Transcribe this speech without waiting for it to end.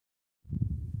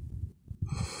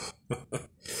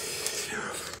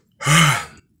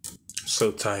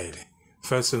So tired.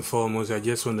 First and foremost, I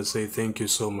just want to say thank you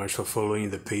so much for following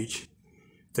the page.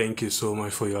 Thank you so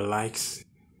much for your likes.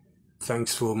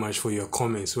 Thanks so much for your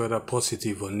comments, whether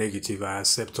positive or negative. I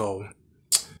accept all.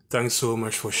 Thanks so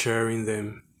much for sharing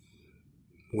them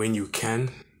when you can.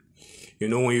 You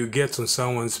know, when you get on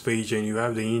someone's page and you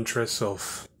have the interest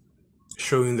of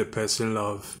showing the person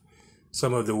love,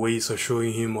 some of the ways of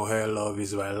showing him or her love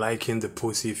is by liking the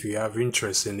post if you have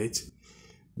interest in it,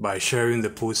 by sharing the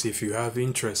post if you have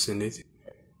interest in it,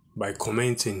 by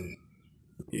commenting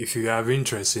if you have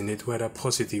interest in it, whether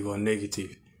positive or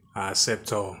negative. I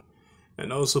accept all.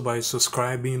 And also by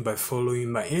subscribing, by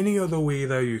following, by any other way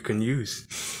that you can use.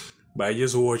 By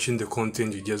just watching the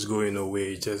content, you just going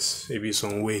away, just maybe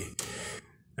some way.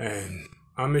 And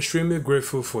I'm extremely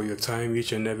grateful for your time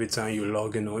each and every time you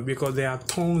log in on, because there are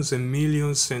tons and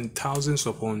millions and thousands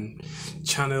upon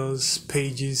channels,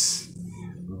 pages,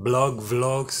 blog,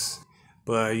 vlogs,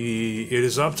 but it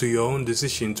is up to your own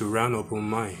decision to run upon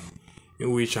mine,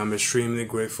 in which I'm extremely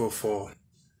grateful for,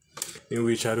 in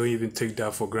which I don't even take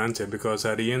that for granted, because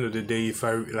at the end of the day, if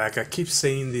I keep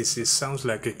saying this, it sounds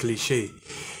like a cliche.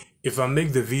 If I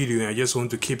make the video and I just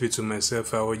want to keep it to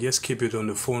myself, I will just keep it on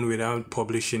the phone without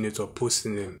publishing it or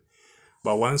posting it.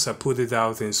 But once I put it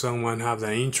out and someone have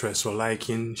an interest or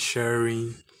liking,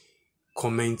 sharing,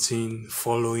 commenting,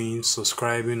 following,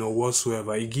 subscribing or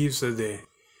whatsoever, it gives us the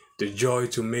joy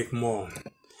to make more.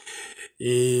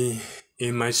 In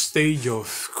my stage of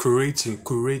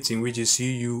curating, which is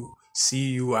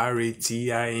C-U-R-A-T-I-N-G,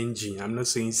 I'm not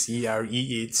saying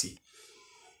C-R-E-A-T.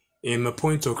 In my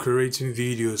point of creating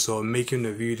videos or making the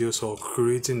videos or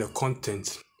creating the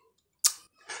content,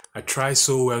 I try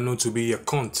so well not to be a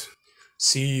cunt,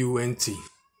 C-U-N-T,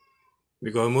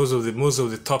 because most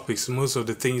of the topics, most of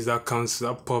the things that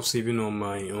pops even on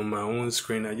my own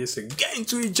screen, I just say get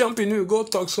into it, jump in it, go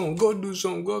talk some, go do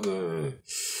some, go.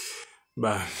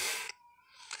 But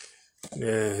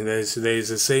there's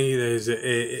a saying, there's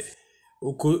a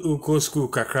uko school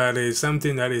kakra. There's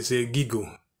something that is a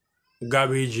giggle.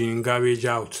 Garbage in, garbage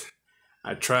out.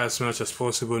 I try as much as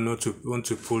possible not to want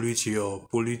to pollute your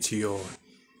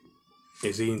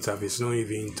is it interface, not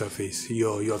even interface,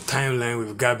 your timeline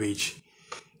with garbage.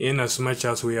 In as much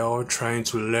as we are all trying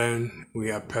to learn,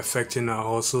 we are perfecting our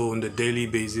hustle on the daily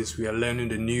basis. We are learning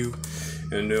the new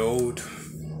and the old.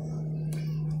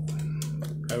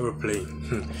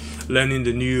 Aeroplane. Learning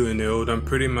the new and the old. I'm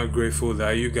pretty much grateful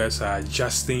that you guys are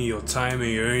adjusting your time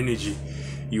and your energy.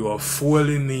 You are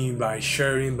fueling me by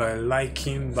sharing, by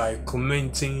liking, by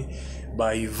commenting,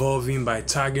 by evolving, by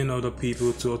tagging other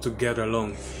people to get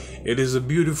along. It is a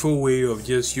beautiful way of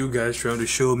just you guys trying to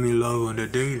show me love on the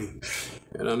daily.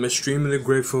 And I'm extremely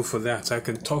grateful for that. I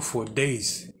can talk for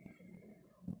days.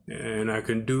 And I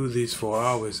can do this for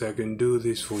hours. I can do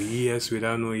this for years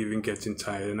without not even getting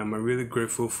tired. And I'm really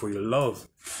grateful for your love.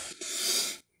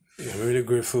 I'm really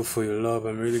grateful for your love.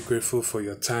 I'm really grateful for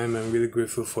your time. I'm really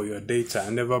grateful for your data. I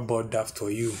never bought that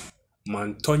for you.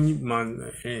 Man, Tony,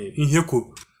 man,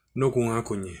 no.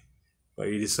 But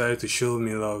you decided to show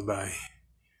me love by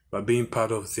being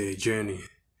part of the journey.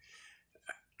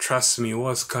 Trust me,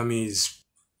 what's coming is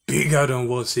bigger than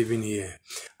what's even here.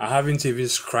 I haven't even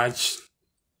scratched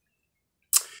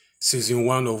season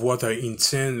 1 of what I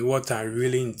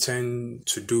really intend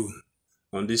to do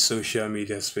on this social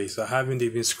media space. I haven't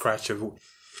even scratched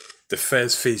the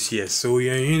first phase yet. So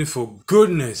you're in for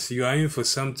goodness. You are in for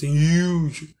something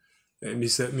huge.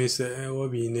 Mr.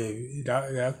 What be name?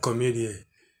 That comedian.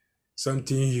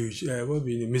 Something huge. What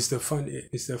be name?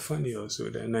 Mr. Funny also,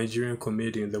 the Nigerian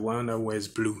comedian, the one that wears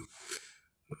blue.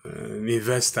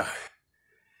 Investor.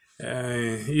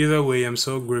 Either way, I'm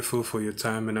so grateful for your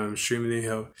time, and I'm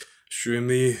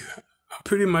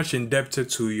pretty much indebted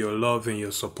to your love and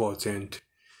your support. And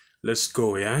let's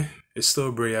go, yeah? It's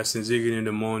still Brey, Ashton, Ziggy in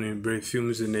the morning, Brey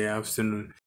films in the afternoon.